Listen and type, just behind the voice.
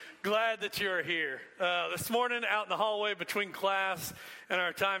Glad that you're here. This morning, out in the hallway between class and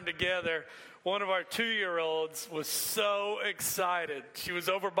our time together, one of our 2-year-olds was so excited. She was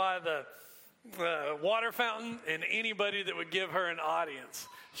over by the water fountain, and anybody that would give her an audience,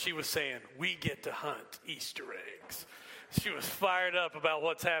 she was saying, "We get to hunt Easter eggs." She was fired up about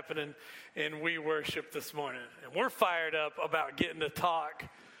what's happening in We Worship this morning. And we're fired up about getting to talk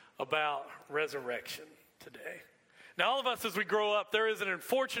about resurrection today. Now, all of us, as we grow up, there is an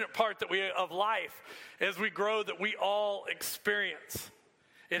unfortunate part of life as we grow that we all experience.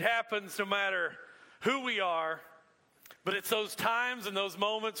 It happens no matter who we are, but it's those times and those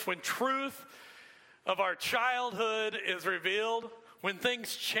moments when truth of our childhood is revealed, when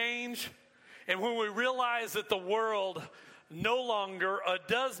things change, and when we realize that the world no longer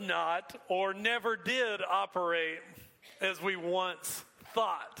does not or never did operate as we once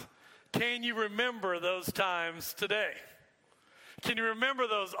thought. Can you remember those times today? Can you remember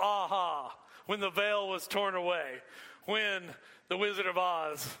those aha when the veil was torn away, when the Wizard of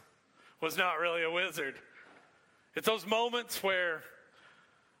Oz was not really a wizard? It's those moments where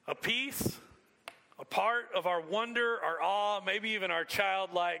a piece, a part of our wonder, our awe, maybe even our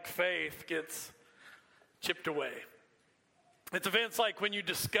childlike faith gets chipped away. It's events like when you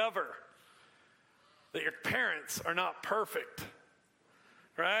discover that your parents are not perfect,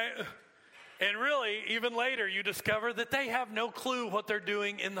 right? And really, even later, you discover that they have no clue what they're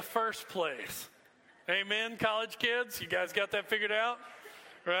doing in the first place. Amen, college kids? You guys got that figured out?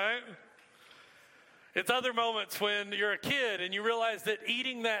 Right? It's other moments when you're a kid and you realize that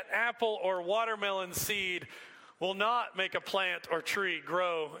eating that apple or watermelon seed will not make a plant or tree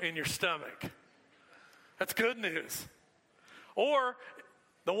grow in your stomach. That's good news. Or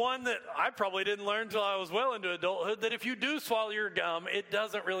the one that I probably didn't learn until I was well into adulthood, that if you do swallow your gum, it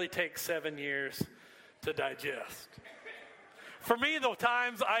doesn't really take 7 years to digest. For me, the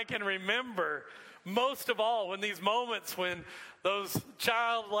times I can remember most of all, when these moments when those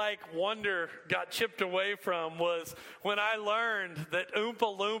childlike wonder got chipped away from, was when I learned that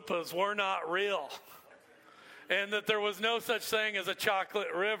Oompa Loompas were not real and that there was no such thing as a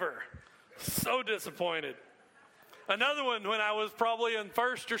chocolate river. So disappointed. Another one when I was probably in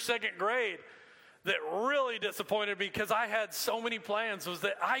first or second grade that really disappointed me because I had so many plans was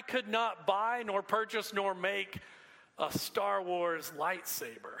that I could not buy nor purchase nor make a Star Wars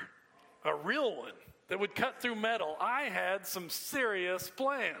lightsaber, a real one that would cut through metal. I had some serious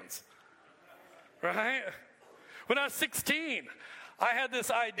plans, right? When I was 16, I had this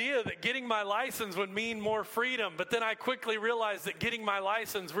idea that getting my license would mean more freedom, but then I quickly realized that getting my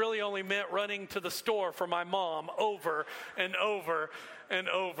license really only meant running to the store for my mom over and over and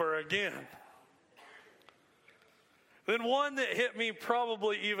over again. Then one that hit me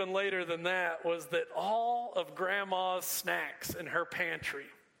probably even later than that was that all of Grandma's snacks in her pantry,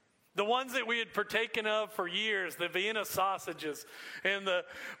 the ones that we had partaken of for years, the Vienna sausages and the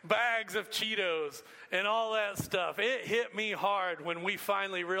bags of Cheetos and all that stuff, it hit me hard when we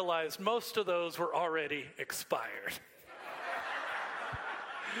finally realized most of those were already expired.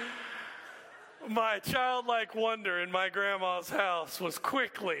 My childlike wonder in my grandma's house was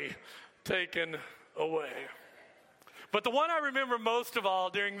quickly taken away. But the one I remember most of all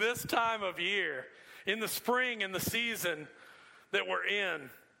during this time of year, in the spring and the season that we're in,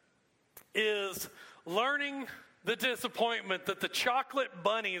 is learning the disappointment that the chocolate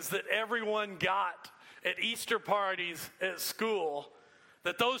bunnies that everyone got at Easter parties at school,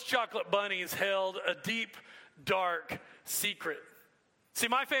 that those chocolate bunnies held a deep, dark secret. See,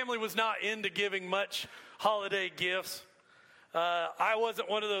 my family was not into giving much holiday gifts. I wasn't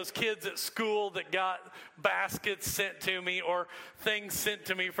one of those kids at school that got baskets sent to me or things sent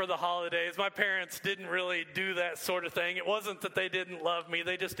to me for the holidays. My parents didn't really do that sort of thing. It wasn't that they didn't love me.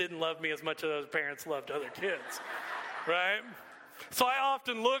 They just didn't love me as much as those parents loved other kids, right? So I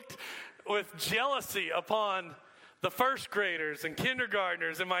often looked with jealousy upon the first graders and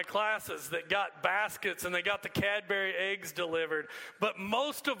kindergartners in my classes that got baskets and they got the Cadbury eggs delivered. But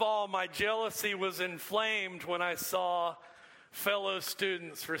most of all, my jealousy was inflamed when I saw fellow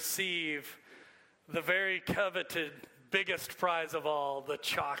students receive the very coveted, biggest prize of all, the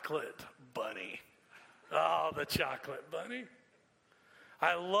chocolate bunny. Oh, the chocolate bunny.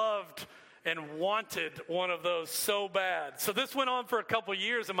 I loved and wanted one of those so bad. So this went on for a couple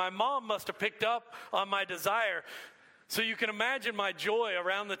years, and my mom must have picked up on my desire. So you can imagine my joy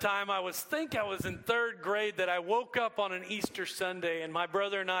around the time I was in third grade, that I woke up on an Easter Sunday, and my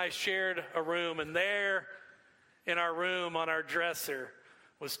brother and I shared a room, and there in our room on our dresser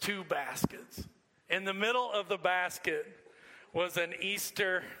was 2 baskets. In the middle of the basket was an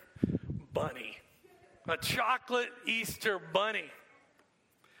Easter bunny, a chocolate Easter bunny.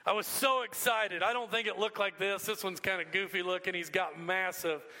 I was so excited. I don't think it looked like this. This one's kind of goofy looking. He's got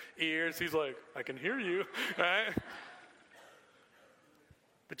massive ears. He's like, I can hear you, right?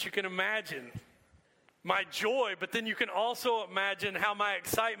 But you can imagine my joy, but then you can also imagine how my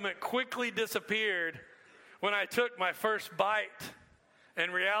excitement quickly disappeared when I took my first bite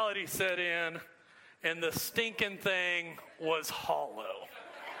and reality set in and the stinking thing was hollow.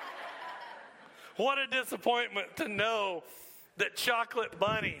 What a disappointment to know that chocolate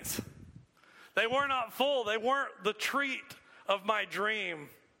bunnies, they were not full. They weren't the treat of my dream.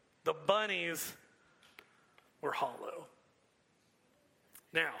 The bunnies were hollow.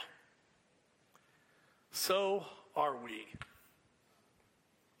 Now, so are we.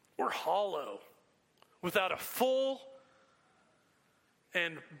 We're hollow without a full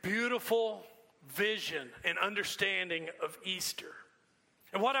and beautiful vision and understanding of Easter.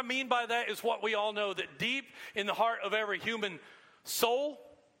 And what I mean by that is what we all know, that deep in the heart of every human soul,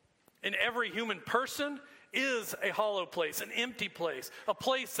 in every human person, is a hollow place, an empty place, a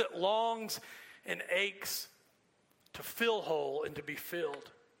place that longs and aches to fill whole and to be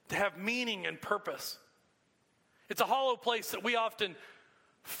filled, to have meaning and purpose. It's a hollow place that we often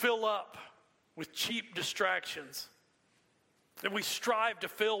fill up with cheap distractions, that we strive to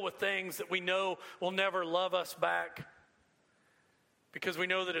fill with things that we know will never love us back, because we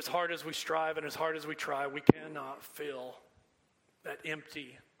know that as hard as we strive and as hard as we try, we cannot fill that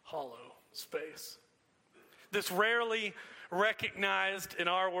empty, hollow space. This rarely recognized in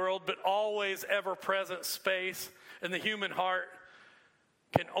our world, but always ever-present space in the human heart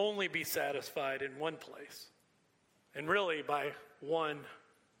can only be satisfied in one place, and really by one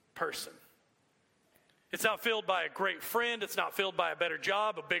person. It's not filled by a great friend. It's not filled by a better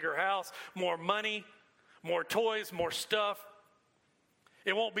job, a bigger house, more money, more toys, more stuff.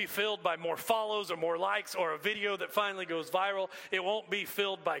 It won't be filled by more follows or more likes or a video that finally goes viral. It won't be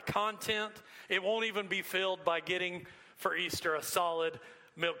filled by content. It won't even be filled by getting for Easter a solid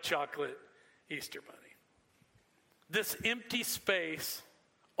milk chocolate Easter bunny. This empty space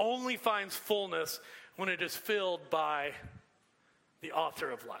only finds fullness when it is filled by the author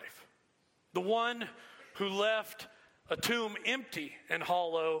of life, the one who left a tomb empty and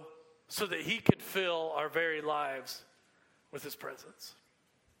hollow so that he could fill our very lives with his presence.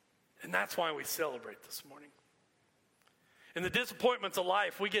 And that's why we celebrate this morning. In the disappointments of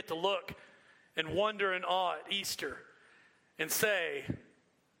life, we get to look and wonder and awe at Easter and say,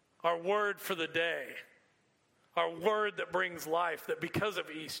 our word for the day, our word that brings life, that because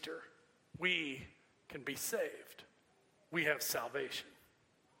of Easter, we can be saved. We have salvation.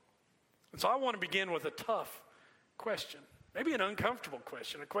 And so I want to begin with a tough question, maybe an uncomfortable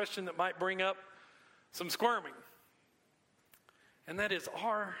question, a question that might bring up some squirming. And that is,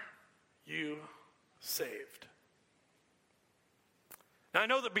 are you saved? Now, I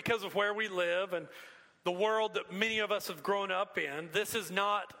know that because of where we live and the world that many of us have grown up in, this is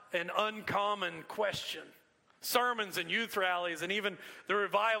not an uncommon question. Sermons and youth rallies and even the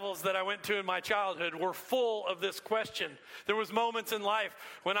revivals that I went to in my childhood were full of this question. There was moments in life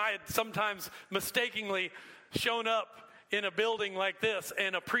when I had sometimes mistakenly shown up in a building like this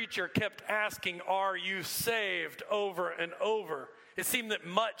and a preacher kept asking, are you saved, over and over. It seemed that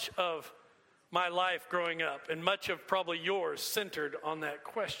much of my life growing up and much of probably yours centered on that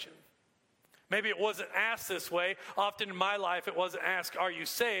question. Maybe it wasn't asked this way. Often in my life it wasn't asked, are you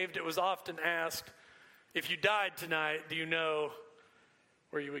saved? It was often asked, if you died tonight, do you know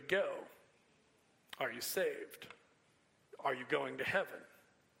where you would go? Are you saved? Are you going to heaven?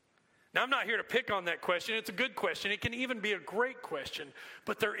 Now, I'm not here to pick on that question. It's a good question. It can even be a great question.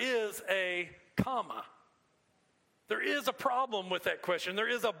 But there is a comma. There is a problem with that question. There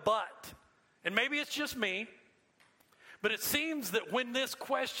is a but. And maybe it's just me. But it seems that when this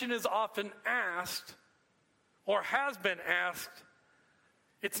question is often asked, or has been asked,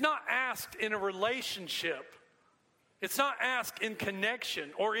 it's not asked in a relationship. It's not asked in connection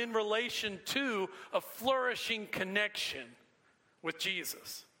or in relation to a flourishing connection with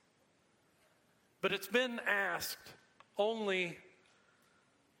Jesus. But it's been asked only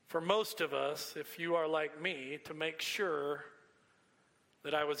for most of us, if you are like me, to make sure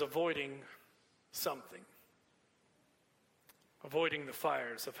that I was avoiding something. Avoiding the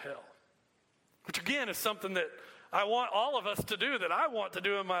fires of hell. Which again is something that I want all of us to do, that I want to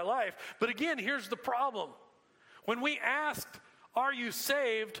do in my life. But again, here's the problem. When we asked, are you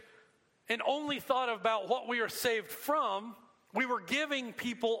saved, and only thought about what we are saved from, we were giving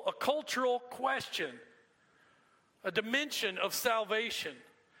people a cultural question, a dimension of salvation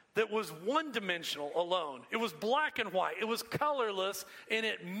that was one-dimensional alone. It was black and white. It was colorless, and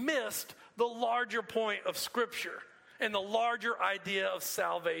it missed the larger point of Scripture. and the larger idea of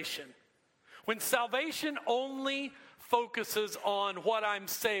salvation. When salvation only focuses on what I'm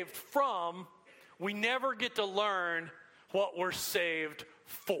saved from, we never get to learn what we're saved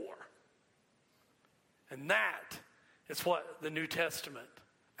for. And that is what the New Testament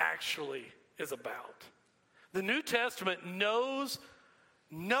actually is about. The New Testament knows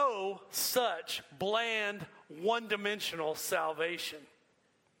no such bland, one-dimensional salvation.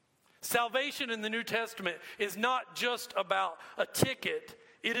 Salvation in the New Testament is not just about a ticket,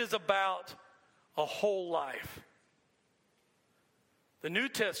 it is about a whole life. The New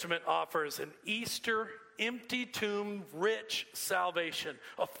Testament offers an Easter, empty tomb, rich salvation,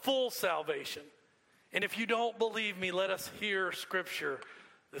 a full salvation. And if you don't believe me, let us hear Scripture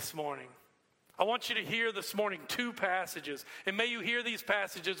this morning. I want you to hear this morning two passages. And may you hear these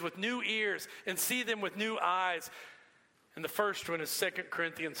passages with new ears and see them with new eyes. And the first one is 2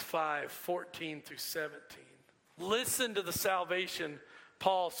 Corinthians 5:14 through 17. Listen to the salvation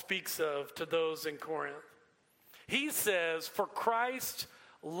Paul speaks of to those in Corinth. He says, "For Christ's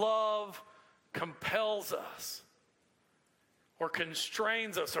love compels us, or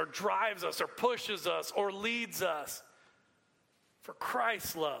constrains us, or drives us, or pushes us, or leads us." For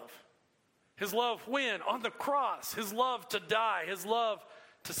Christ's love. His love when? On the cross. His love to die. His love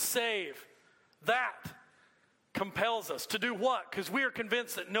to save. That compels us to do what? Because we are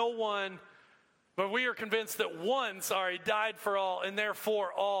convinced that one died for all, and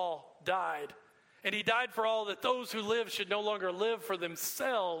therefore all died. And he died for all, that those who live should no longer live for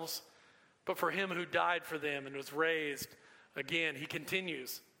themselves, but for him who died for them and was raised again. He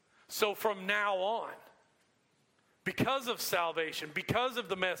continues. So from now on, because of salvation, because of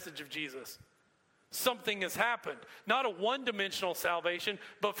the message of Jesus, something has happened. Not a one-dimensional salvation,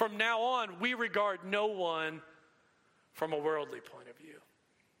 but from now on, we regard no one from a worldly point of view.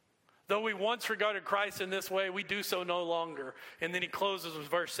 Though we once regarded Christ in this way, we do so no longer. And then he closes with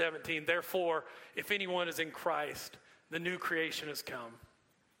verse 17. Therefore, if anyone is in Christ, the new creation has come.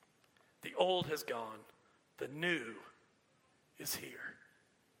 The old has gone. The new is here.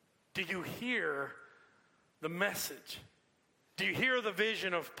 Do you hear the message? Do you hear the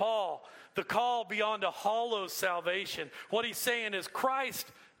vision of Paul? The call beyond a hollow salvation. What he's saying is Christ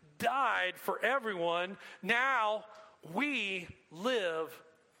died for everyone. Now we live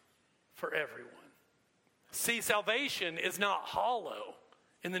for everyone. See, salvation is not hollow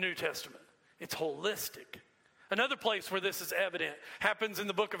in the New Testament. It's holistic. Another place where this is evident happens in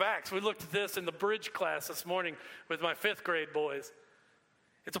the book of Acts. We looked at this in the bridge class this morning with my 5th grade boys.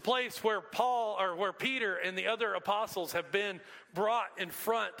 It's a place where where Peter and the other apostles have been brought in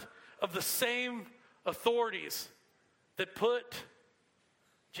front of the same authorities that put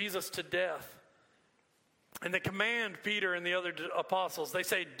Jesus to death. And they command Peter and the other apostles. They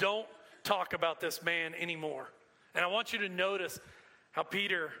say, don't talk about this man anymore. And I want you to notice how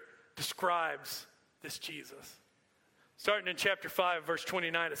Peter describes this Jesus. Starting in chapter 5, verse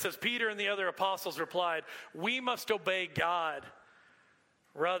 29, it says, Peter and the other apostles replied, "We must obey God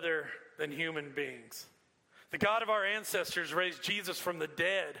rather than human beings. The God of our ancestors raised Jesus from the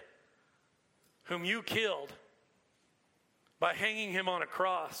dead, whom you killed by hanging him on a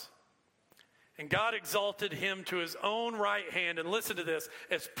cross. And God exalted him to his own right hand," and listen to this,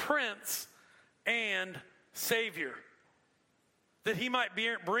 "as Prince and Savior, that he might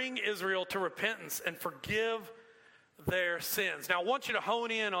bring Israel to repentance and forgive their sins." Now I want you to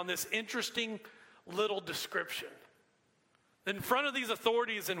hone in on this interesting little description. In front of these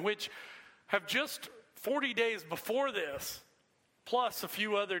authorities, in which have just 40 days before this, plus a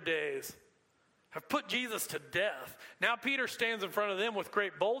few other days, have put Jesus to death. Now Peter stands in front of them with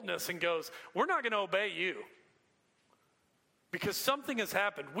great boldness and goes, "We're not going to obey you. Because something has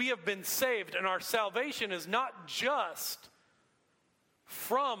happened. We have been saved, and our salvation is not just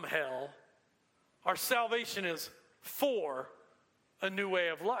from hell. Our salvation is for a new way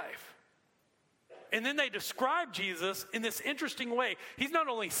of life." And then they describe Jesus in this interesting way. He's not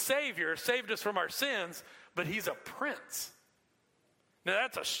only Savior, saved us from our sins, but he's a prince. Now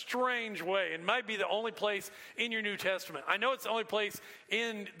that's a strange way. It might be the only place in your New Testament. I know it's the only place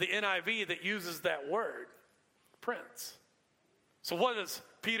in the NIV that uses that word, prince. So what is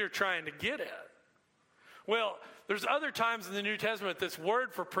Peter trying to get at? Well, there's other times in the New Testament this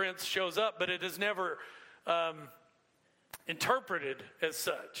word for prince shows up, but it is never interpreted as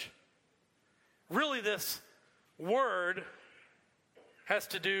such. Really, this word has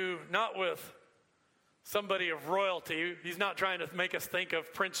to do not with somebody of royalty. He's not trying to make us think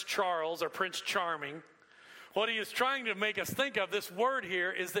of Prince Charles or Prince Charming. What he is trying to make us think of, this word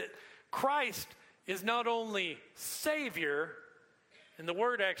here, is that Christ is not only Savior, and the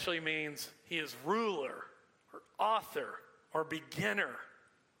word actually means he is ruler or author or beginner.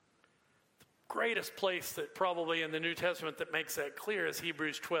 The greatest place that probably in the New Testament that makes that clear is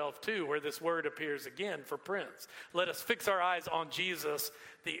Hebrews 12:2, where this word appears again for prince. Let us fix our eyes on Jesus,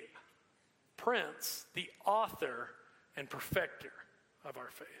 the prince, the author and perfecter of our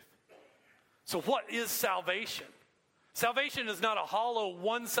faith. So what is salvation? Salvation is not a hollow,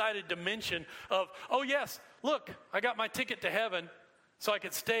 one-sided dimension of, oh yes, look, I got my ticket to heaven so I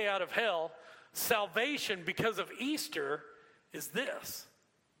could stay out of hell. Salvation, because of Easter, is this.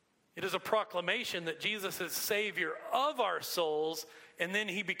 It is a proclamation that Jesus is Savior of our souls, and then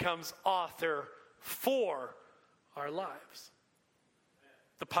he becomes author for our lives.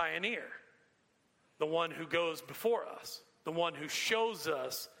 The pioneer, the one who goes before us, the one who shows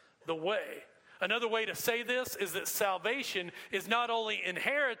us the way. Another way to say this is that salvation is not only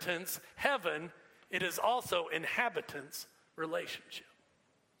inheritance, heaven, it is also inhabitants, relationship.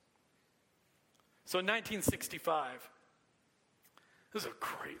 So in 1965, this is a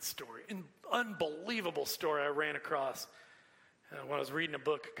great story, an unbelievable story I ran across when I was reading a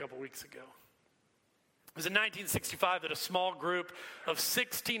book a couple weeks ago. It was in 1965 that a small group of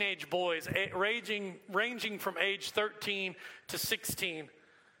 6 teenage boys, ranging from age 13 to 16,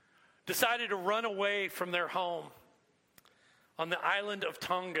 decided to run away from their home on the island of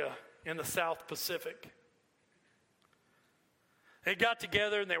Tonga in the South Pacific. They got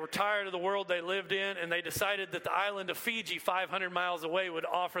together and they were tired of the world they lived in, and they decided that the island of Fiji, 500 miles away, would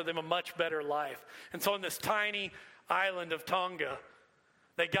offer them a much better life. And so on this tiny island of Tonga,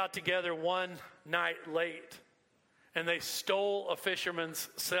 they got together one night late, and they stole a fisherman's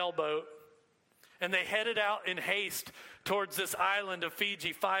sailboat, and they headed out in haste towards this island of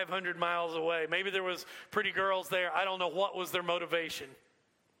Fiji, 500 miles away. Maybe there was pretty girls there. I don't know what was their motivation.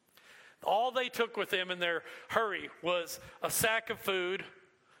 All they took with them in their hurry was a sack of food,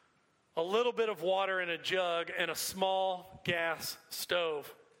 a little bit of water in a jug, and a small gas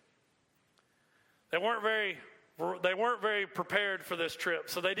stove. They weren't very prepared for this trip,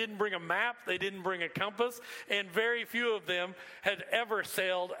 so they didn't bring a map, they didn't bring a compass, and very few of them had ever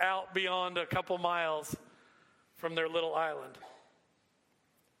sailed out beyond a couple miles from their little island.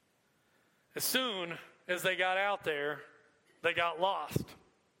 As soon as they got out there, they got lost.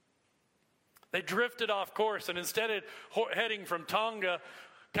 They drifted off course, and instead of heading from Tonga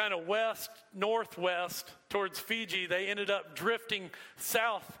kind of northwest towards Fiji, they ended up drifting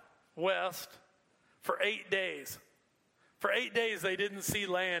southwest for 8 days. For 8 days, they didn't see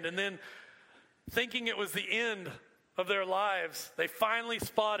land. And then, thinking it was the end of their lives, they finally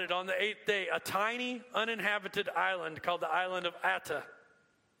spotted on the 8th day a tiny, uninhabited island called the island of Atta.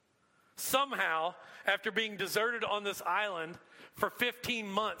 Somehow, after being deserted on this island for 15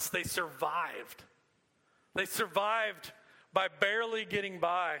 months, they survived. They survived by barely getting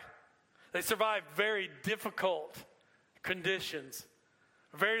by. They survived very difficult conditions.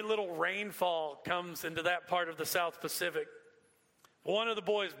 Very little rainfall comes into that part of the South Pacific. One of the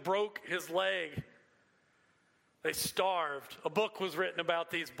boys broke his leg. They starved. A book was written about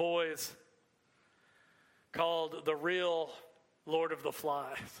these boys called The Real Lord of the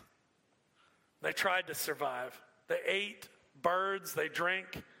Flies. They tried to survive. They ate birds. They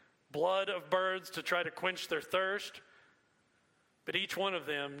drank blood of birds to try to quench their thirst. But each one of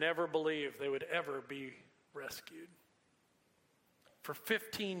them never believed they would ever be rescued. For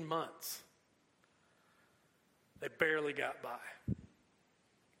 15 months, they barely got by.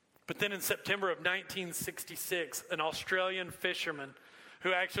 But then in September of 1966, an Australian fisherman,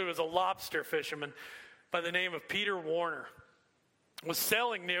 who actually was a lobster fisherman by the name of Peter Warner, was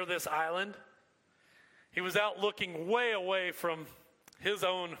sailing near this island. He was out looking way away from his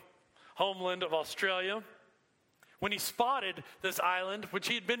own homeland of Australia when he spotted this island, which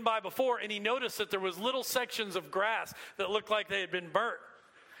he had been by before, and he noticed that there was little sections of grass that looked like they had been burnt.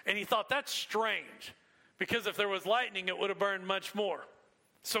 And he thought, that's strange, because if there was lightning, it would have burned much more.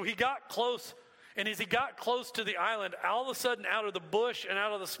 So he got close, and as he got close to the island, all of a sudden, out of the bush and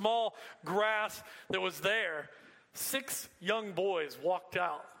out of the small grass that was there, 6 young boys walked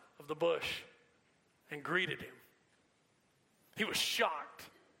out of the bush and greeted him. He was shocked.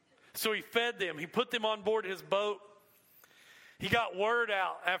 So he fed them. He put them on board his boat. He got word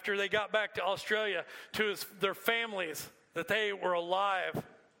out after they got back to Australia to their families that they were alive.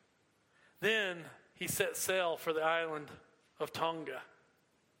 Then he set sail for the island of Tonga,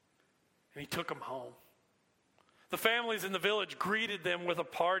 and he took them home. The families in the village greeted them with a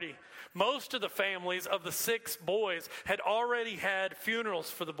party. Most of the families of the 6 boys had already had funerals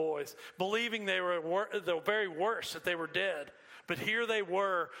for the boys, believing they were the very worst, that they were dead. But here they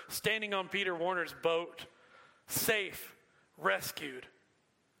were, standing on Peter Warner's boat, safe, rescued,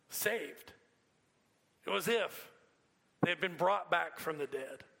 saved. It was if they had been brought back from the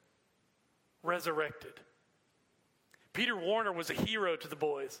dead, resurrected. Peter Warner was a hero to the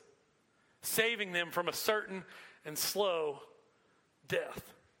boys, saving them from a certain and slow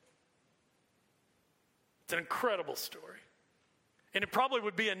death. It's an incredible story. And it probably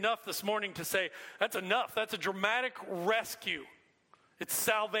would be enough this morning to say, that's enough. That's a dramatic rescue. It's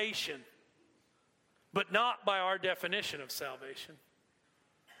salvation. But not by our definition of salvation.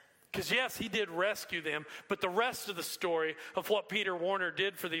 Because yes, he did rescue them, but the rest of the story of what Peter Warner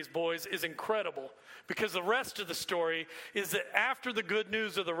did for these boys is incredible. Because the rest of the story is that after the good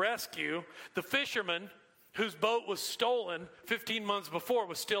news of the rescue, the fisherman whose boat was stolen 15 months before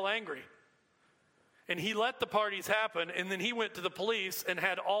was still angry. And he let the parties happen, and then he went to the police and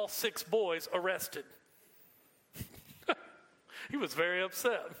had all 6 boys arrested. He was very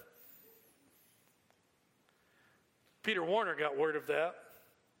upset. Peter Warner got word of that.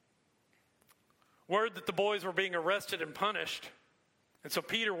 Word that the boys were being arrested and punished. And so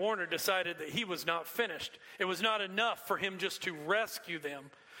Peter Warner decided that he was not finished. It was not enough for him just to rescue them.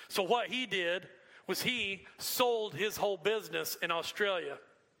 So what he did was he sold his whole business in Australia,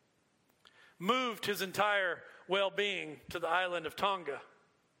 moved his entire well-being to the island of Tonga.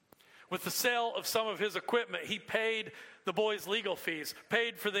 With the sale of some of his equipment, he paid the boys' legal fees,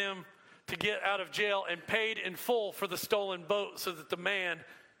 paid for them to get out of jail, and paid in full for the stolen boat so that the man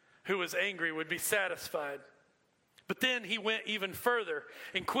who was angry would be satisfied. But then he went even further.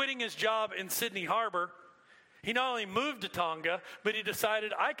 In quitting his job in Sydney Harbor, he not only moved to Tonga, but he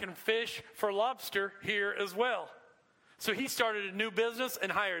decided, I can fish for lobster here as well. So he started a new business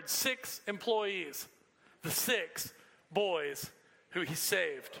and hired 6 employees, the 6 boys who he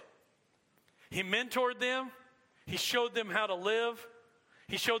saved. He mentored them. He showed them how to live.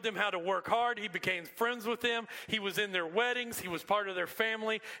 He showed them how to work hard. He became friends with them. He was in their weddings. He was part of their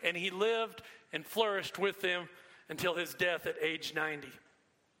family. And he lived and flourished with them until his death at age 90.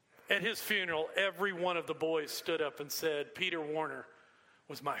 At his funeral, every one of the boys stood up and said, Peter Warner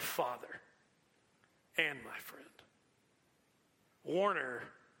was my father and my friend. Warner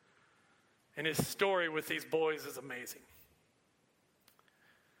and his story with these boys is amazing.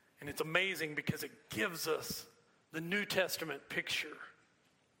 And it's amazing because it gives us the New Testament picture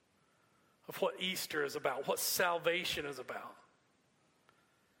of what Easter is about, what salvation is about.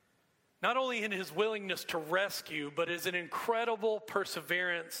 Not only in his willingness to rescue, but as an incredible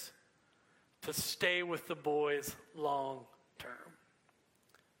perseverance to stay with the boys long term.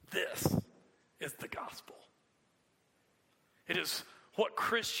 This is the gospel. It is what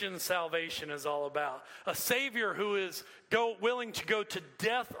Christian salvation is all about. A Savior who is willing to go to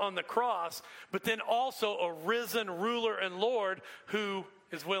death on the cross, but then also a risen ruler and Lord who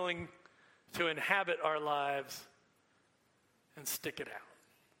is willing to inhabit our lives and stick it out.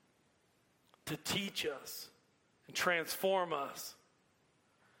 To teach us and transform us.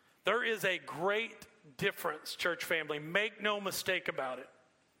 There is a great difference, church family. Make no mistake about it.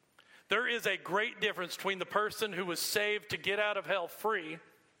 There is a great difference between the person who was saved to get out of hell free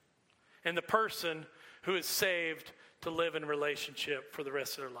and the person who is saved to live in relationship for the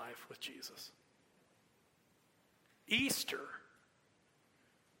rest of their life with Jesus. Easter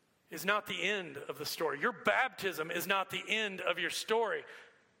is not the end of the story. Your baptism is not the end of your story.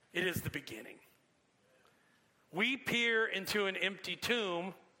 It is the beginning. We peer into an empty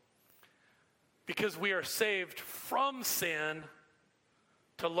tomb because we are saved from sin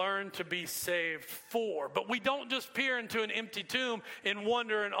to learn to be saved for. But we don't just peer into an empty tomb in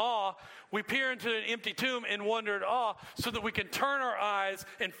wonder and awe. We peer into an empty tomb in wonder and awe so that we can turn our eyes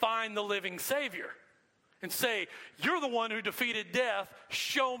and find the living Savior and say, you're the one who defeated death.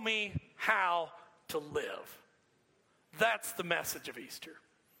 Show me how to live. That's the message of Easter.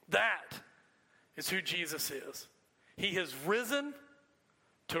 That is who Jesus is. He has risen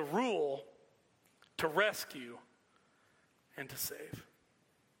to rule, to rescue, and to save.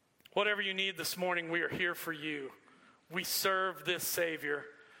 Whatever you need this morning, we are here for you. We serve this Savior.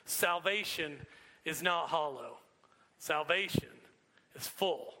 Salvation is not hollow. Salvation is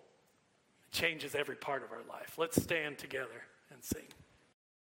full. It changes every part of our life. Let's stand together and sing.